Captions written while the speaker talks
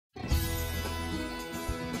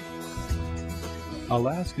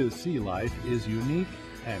Alaska's sea life is unique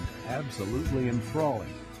and absolutely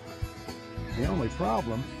enthralling. The only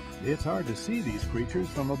problem, it's hard to see these creatures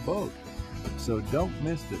from a boat. So don't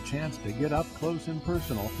miss the chance to get up close and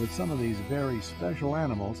personal with some of these very special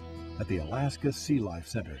animals at the Alaska Sea Life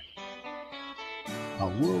Center, a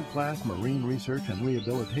world-class marine research and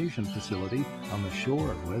rehabilitation facility on the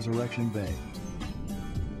shore of Resurrection Bay.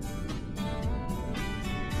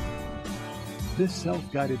 This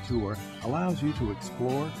self-guided tour allows you to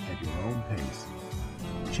explore at your own pace.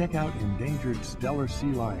 Check out endangered stellar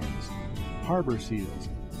sea lions, harbor seals,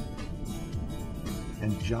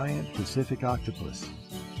 and giant Pacific octopus.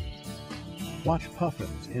 Watch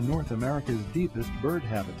puffins in North America's deepest bird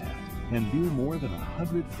habitat and view more than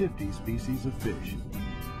 150 species of fish.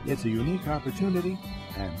 It's a unique opportunity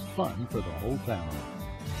and fun for the whole family.